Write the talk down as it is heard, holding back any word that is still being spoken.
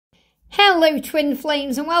Hello Twin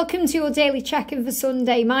Flames and welcome to your daily check-in for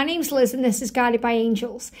Sunday. My name's Liz and this is Guided by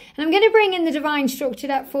Angels. And I'm going to bring in the Divine Structure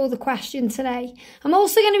deck for the question today. I'm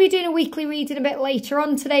also going to be doing a weekly reading a bit later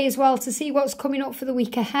on today as well to see what's coming up for the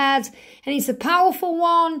week ahead. And it's a powerful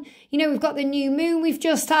one. You know, we've got the new moon we've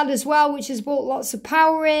just had as well, which has brought lots of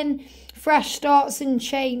power in, fresh starts and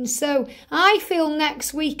change. So I feel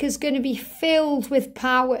next week is going to be filled with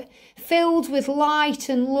power, filled with light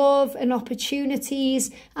and love and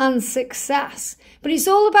opportunities and success. But it's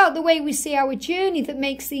all about the way we see our journey that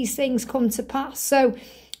makes these things come to pass. So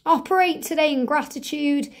operate today in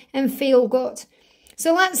gratitude and feel good.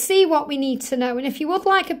 So let's see what we need to know. And if you would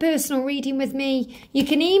like a personal reading with me, you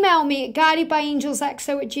can email me at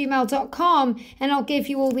guidedbyangelsxo@gmail.com and I'll give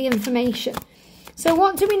you all the information. So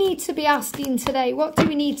what do we need to be asking today? What do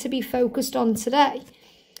we need to be focused on today?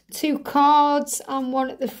 2 cards and 1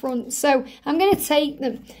 at the front. So I'm going to take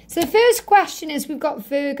them. So the first question is we've got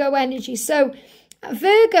Virgo energy. So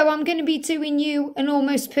Virgo, I'm going to be doing you an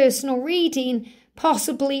almost personal reading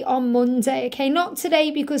possibly on Monday. Okay, not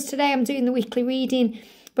today because today I'm doing the weekly reading.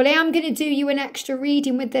 But I am going to do you an extra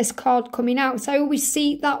reading with this card coming out. So I always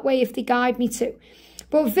see it that way if they guide me to.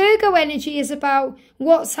 But Virgo energy is about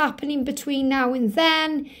what's happening between now and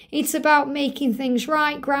then. It's about making things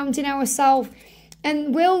right, grounding ourselves.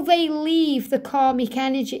 And will they leave the karmic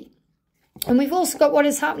energy? And we've also got what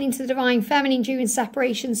is happening to the divine feminine during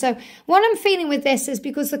separation. So what I'm feeling with this is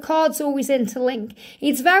because the cards always interlink.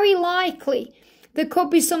 It's very likely there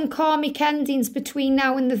could be some karmic endings between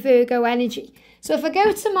now and the Virgo energy. So if I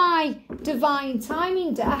go to my divine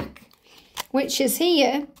timing deck, which is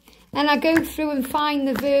here, and I go through and find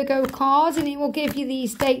the Virgo cards and it will give you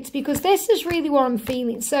these dates because this is really what I'm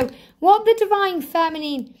feeling. So what the divine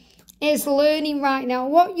feminine is learning right now,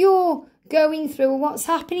 what you're going through, what's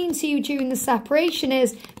happening to you during the separation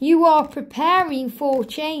is you are preparing for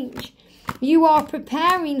change. You are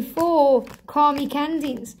preparing for karmic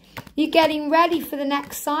endings. You're getting ready for the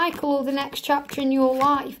next cycle or the next chapter in your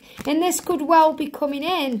life. And this could well be coming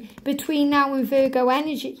in between now and Virgo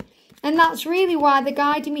energy. And that's really why they're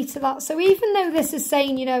guiding me to that. So even though this is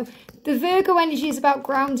saying, you know, the Virgo energy is about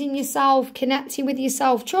grounding yourself, connecting with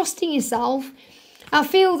yourself, trusting yourself, I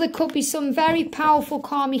feel there could be some very powerful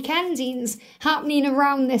karmic endings happening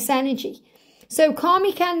around this energy. So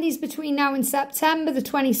karmic endings between now and September, the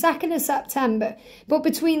 22nd of September. But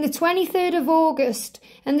between the 23rd of August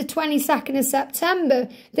and the 22nd of September,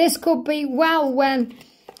 this could be well when,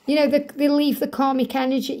 you know, they leave the karmic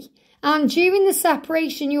energy. And during the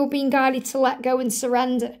separation, you're being guided to let go and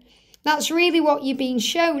surrender. That's really what you're being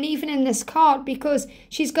shown, even in this card, because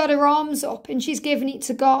she's got her arms up and she's giving it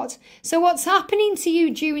to God. So what's happening to you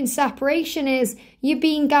during separation is you're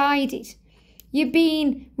being guided. You're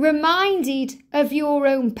being reminded of your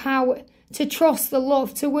own power, to trust the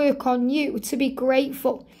love, to work on you, to be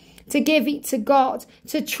grateful, to give it to God,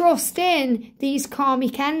 to trust in these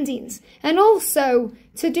karmic endings, and also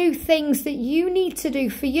to do things that you need to do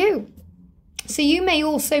for you. So you may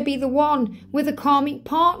also be the one with a karmic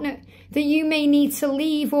partner that you may need to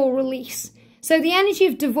leave or release. So the energy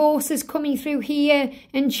of divorce is coming through here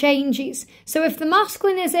and changes. So if the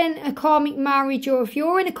masculine is in a karmic marriage, or if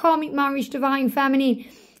you're in a karmic marriage, divine feminine,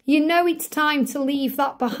 you know it's time to leave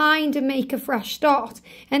that behind and make a fresh start.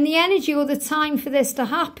 And the energy or the time for this to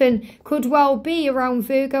happen could well be around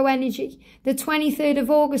Virgo energy, the 23rd of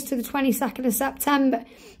August to the 22nd of September.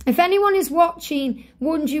 If anyone is watching,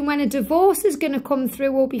 wondering when a divorce is going to come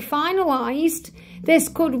through or be finalised, this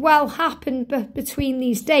could well happen between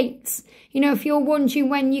these dates. You know, if you're wondering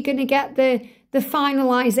when you're going to get the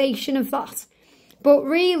finalisation of that. But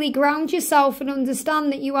really ground yourself and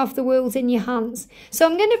understand that you have the world in your hands. So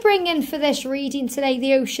I'm going to bring in for this reading today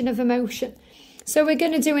the ocean of emotion. So we're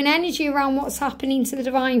going to do an energy around what's happening to the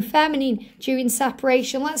divine feminine during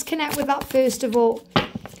separation. Let's connect with that first of all.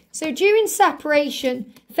 So during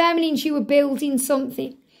separation, feminines, you are building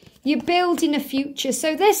something. You're building a future.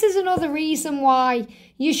 So this is another reason why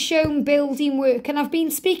you're shown building work. And I've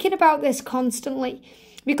been speaking about this constantly,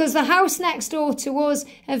 because the house next door to us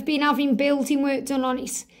have been having building work done on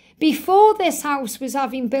it. Before this house was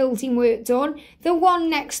having building work done, the one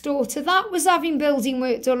next door to that was having building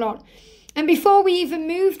work done on. And before we even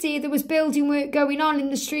moved here, there was building work going on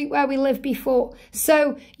in the street where we lived before.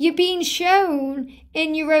 So you're being shown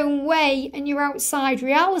in your own way and your outside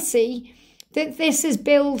reality that this is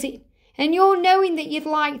building. And you're knowing that you'd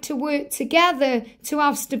like to work together to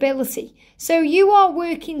have stability. So you are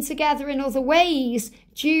working together in other ways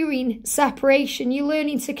during separation. You're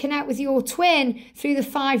learning to connect with your twin through the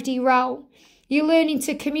 5D realm. You're learning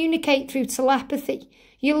to communicate through telepathy.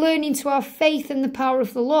 You're learning to have faith in the power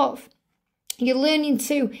of the love. You're learning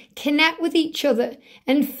to connect with each other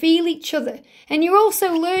and feel each other. And you're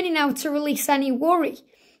also learning how to release any worry.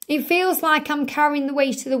 It feels like I'm carrying the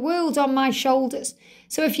weight of the world on my shoulders.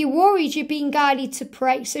 So if you're worried, you're being guided to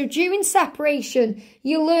pray. So during separation,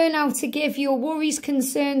 you learn how to give your worries,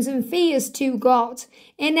 concerns and fears to God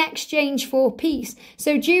in exchange for peace.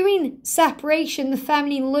 So during separation, the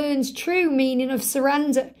family learns true meaning of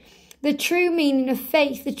surrender, the true meaning of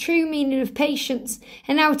faith, the true meaning of patience,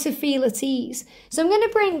 and how to feel at ease. So I'm going to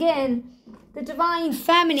bring in the Divine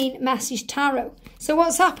Feminine Message Tarot. So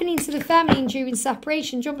what's happening to the feminine during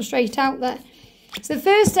separation? Jump straight out there. So the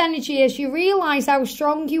first energy is you realise how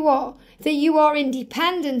strong you are, that you are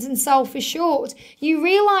independent and self-assured. You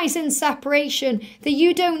realise in separation that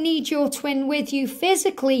you don't need your twin with you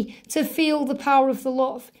physically to feel the power of the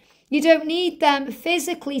love. You don't need them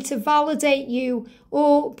physically to validate you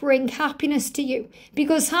or bring happiness to you,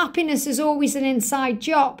 because happiness is always an inside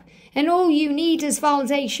job. And all you need is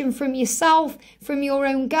validation from yourself, from your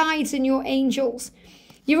own guides and your angels.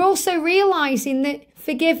 You're also realising that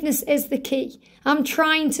forgiveness is the key. I'm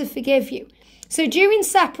trying to forgive you. So during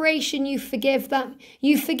separation, you forgive them.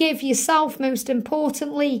 You forgive yourself, most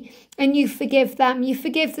importantly, and you forgive them. You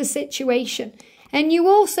forgive the situation. And you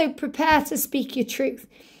also prepare to speak your truth.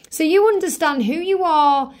 So you understand who you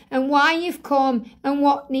are and why you've come and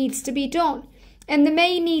what needs to be done. And there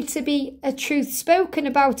may need to be a truth spoken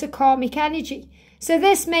about a karmic energy. So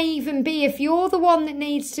this may even be if you're the one that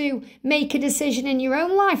needs to make a decision in your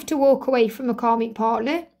own life to walk away from a karmic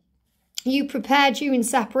partner, you prepare during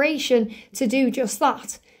separation to do just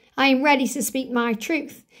that. I am ready to speak my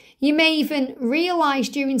truth. You may even realise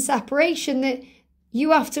during separation that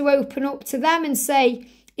you have to open up to them and say,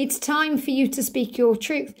 it's time for you to speak your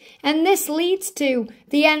truth. And this leads to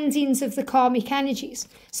the endings of the karmic energies.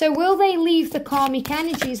 So will they leave the karmic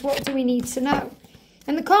energies? What do we need to know?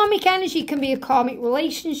 And the karmic energy can be a karmic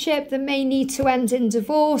relationship that may need to end in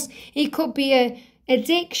divorce. It could be an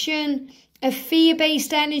addiction, a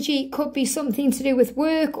fear-based energy. It could be something to do with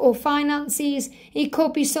work or finances. It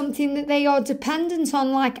could be something that they are dependent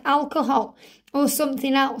on, like alcohol or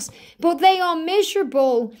something else. But they are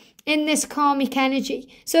miserable in this karmic energy.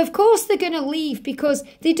 So of course they're going to leave because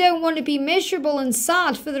they don't want to be miserable and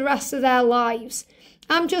sad for the rest of their lives.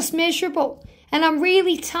 I'm just miserable and I'm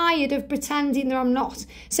really tired of pretending that I'm not.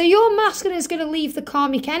 So your masculine is going to leave the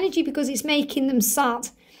karmic energy because it's making them sad.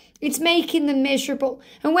 It's making them miserable.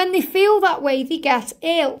 And when they feel that way, they get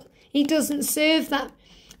ill. It doesn't serve them.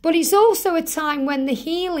 But it's also a time when the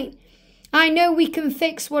healing. I know we can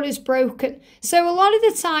fix what is broken. So a lot of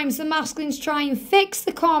the times the masculines try and fix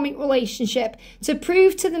the karmic relationship to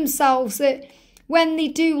prove to themselves that when they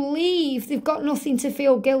do leave, they've got nothing to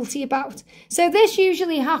feel guilty about. So this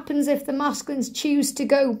usually happens if the masculines choose to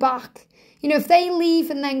go back. You know, if they leave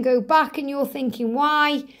and then go back and you're thinking,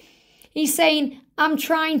 why? He's saying, I'm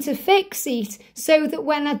trying to fix it so that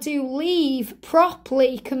when I do leave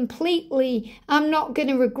properly, completely, I'm not going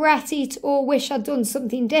to regret it or wish I'd done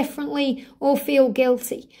something differently or feel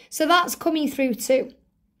guilty. So that's coming through too.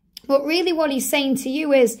 But really what he's saying to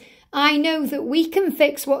you is, I know that we can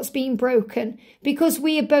fix what's been broken because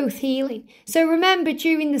we are both healing. So remember,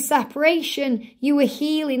 during the separation, you were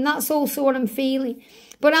healing. That's also what I'm feeling.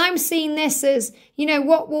 But I'm seeing this as, you know,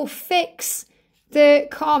 what will fix the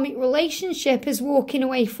karmic relationship is walking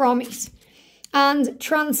away from it. And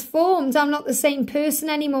transformed, I'm not the same person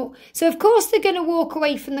anymore. So of course they're going to walk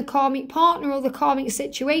away from the karmic partner or the karmic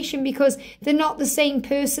situation because they're not the same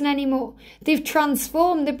person anymore. They've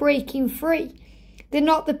transformed, they're breaking free. They're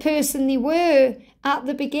not the person they were at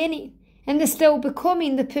the beginning. And they're still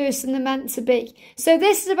becoming the person they're meant to be. So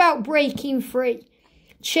this is about breaking free.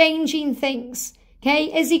 Changing things.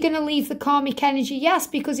 Okay, is he going to leave the karmic energy? Yes,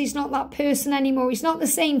 because he's not that person anymore. He's not the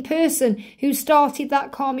same person who started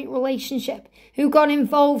that karmic relationship, who got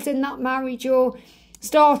involved in that marriage or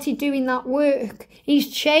started doing that work.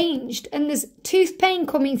 He's changed and there's tooth pain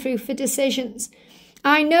coming through for decisions.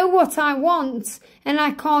 I know what I want and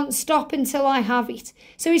I can't stop until I have it.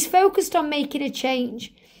 So he's focused on making a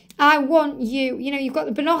change. I want you. You know, you've got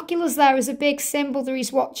the binoculars there as a big symbol that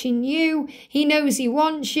he's watching you. He knows he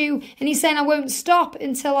wants you. And he's saying, I won't stop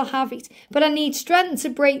until I have it. But I need strength to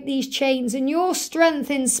break these chains. And your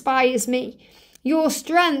strength inspires me. Your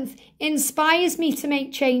strength inspires me to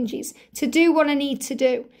make changes, to do what I need to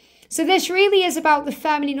do. So this really is about the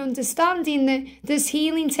feminine understanding that there's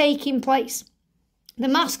healing taking place. The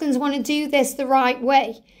masculines want to do this the right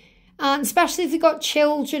way. And especially if they've got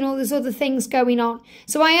children or there's other things going on.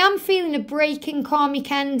 So I am feeling a break in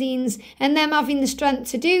karmic endings and them having the strength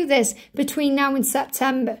to do this between now and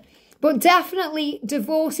September. But definitely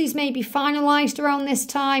divorces may be finalised around this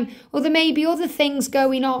time, or there may be other things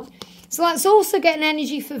going on. So let's also get an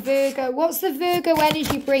energy for Virgo. What's the Virgo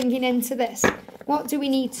energy bringing into this? What do we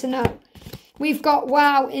need to know? We've got,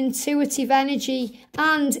 wow, intuitive energy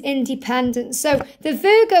and independence. So the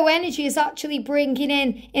Virgo energy is actually bringing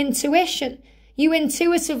in intuition. You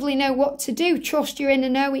intuitively know what to do. Trust your inner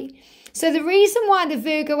knowing. So the reason why the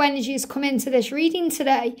Virgo energy has come into this reading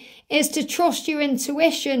today is to trust your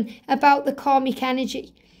intuition about the karmic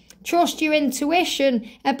energy. Trust your intuition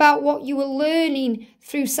about what you are learning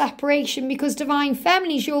through separation, because Divine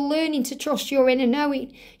Feminines, you're learning to trust your inner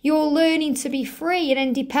knowing. You're learning to be free and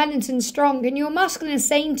independent and strong. And your masculine is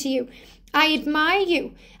saying to you, I admire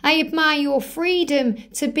you. I admire your freedom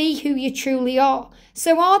to be who you truly are.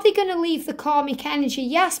 So are they going to leave the karmic energy?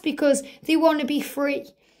 Yes, because they want to be free.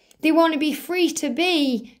 They want to be free to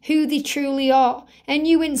be who they truly are. And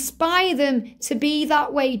you inspire them to be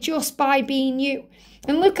that way just by being you.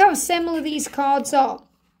 And look how similar these cards are.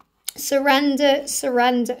 Surrender,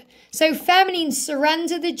 surrender. So feminines,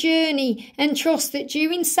 surrender the journey and trust that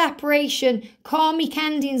during separation, karmic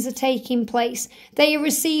endings are taking place. They are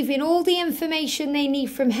receiving all the information they need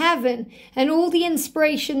from heaven and all the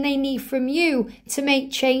inspiration they need from you to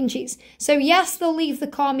make changes. So yes, they'll leave the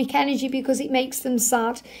karmic energy because it makes them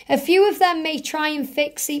sad. A few of them may try and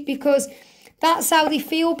fix it because that's how they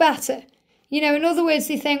feel better. You know, in other words,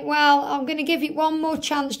 they think, well, I'm going to give it one more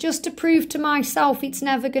chance just to prove to myself it's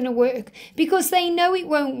never going to work. Because they know it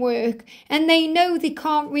won't work and they know they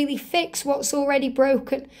can't really fix what's already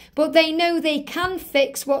broken. But they know they can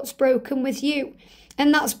fix what's broken with you.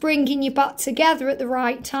 And that's bringing you back together at the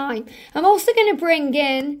right time. I'm also going to bring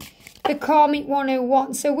in the Karmic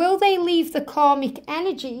 101. So will they leave the karmic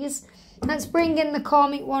energies? Let's bring in the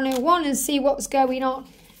Karmic 101 and see what's going on.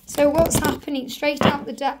 So what's happening? Straight out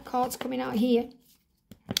the deck cards coming out here.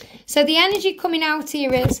 So the energy coming out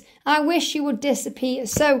here is, I wish you would disappear.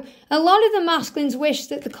 So a lot of the masculines wish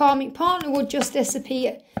that the karmic partner would just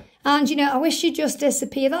disappear. And, you know, I wish you'd just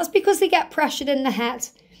disappear. That's because they get pressured in the head.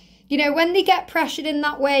 You know, when they get pressured in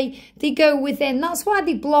that way, they go within. That's why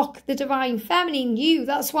they block the Divine Feminine, you.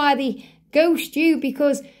 That's why they ghost you,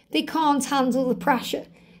 because they can't handle the pressure.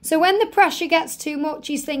 So when the pressure gets too much,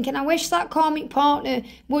 he's thinking, I wish that karmic partner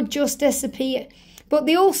would just disappear. But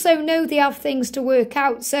they also know they have things to work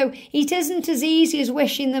out. So it isn't as easy as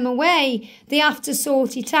wishing them away. They have to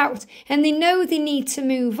sort it out. And they know they need to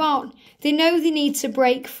move on. They know they need to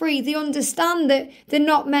break free. They understand that they're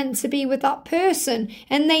not meant to be with that person.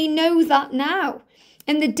 And they know that now.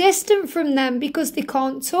 And they're distant from them because they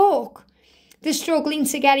can't talk. They're struggling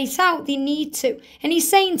to get it out. They need to. And he's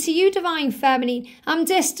saying to you, Divine Feminine, I'm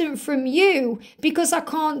distant from you because I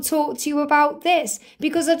can't talk to you about this.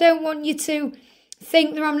 Because I don't want you to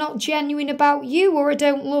think that I'm not genuine about you or I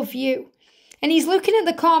don't love you. And he's looking at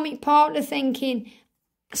the karmic partner thinking,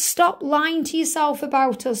 stop lying to yourself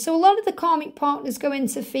about us. So a lot of the karmic partners go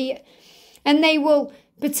into fear. And they will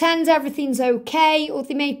pretend everything's okay. Or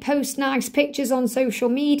they may post nice pictures on social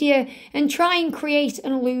media and try and create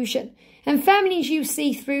an illusion. And feminines, you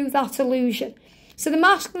see through that illusion. So the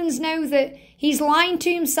masculines know that he's lying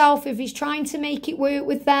to himself if he's trying to make it work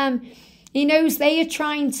with them. He knows they are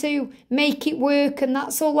trying to make it work and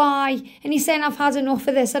that's a lie. And he's saying, I've had enough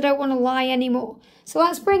of this. I don't want to lie anymore. So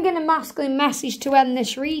let's bring in a masculine message to end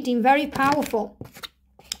this reading. Very powerful.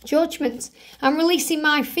 Judgment. I'm releasing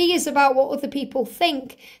my fears about what other people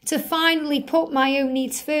think to finally put my own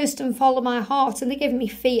needs first and follow my heart. And they're giving me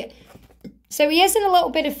fear. So he is in a little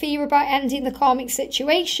bit of fear about ending the karmic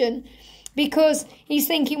situation because he's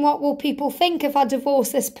thinking, what will people think if I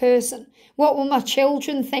divorce this person? What will my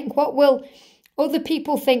children think? What will other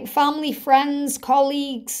people think? Family, friends,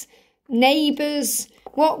 colleagues, neighbours.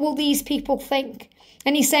 What will these people think?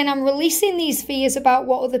 And he's saying, I'm releasing these fears about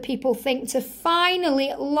what other people think to finally,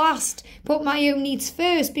 at last, put my own needs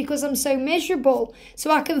first because I'm so miserable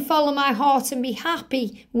so I can follow my heart and be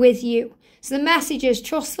happy with you. So the message is,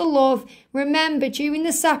 trust the love. Remember, during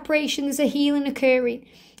the separation, there's a healing occurring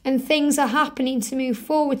and things are happening to move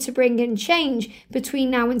forward to bring in change between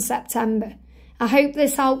now and September. I hope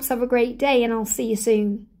this helps. Have a great day and I'll see you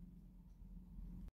soon.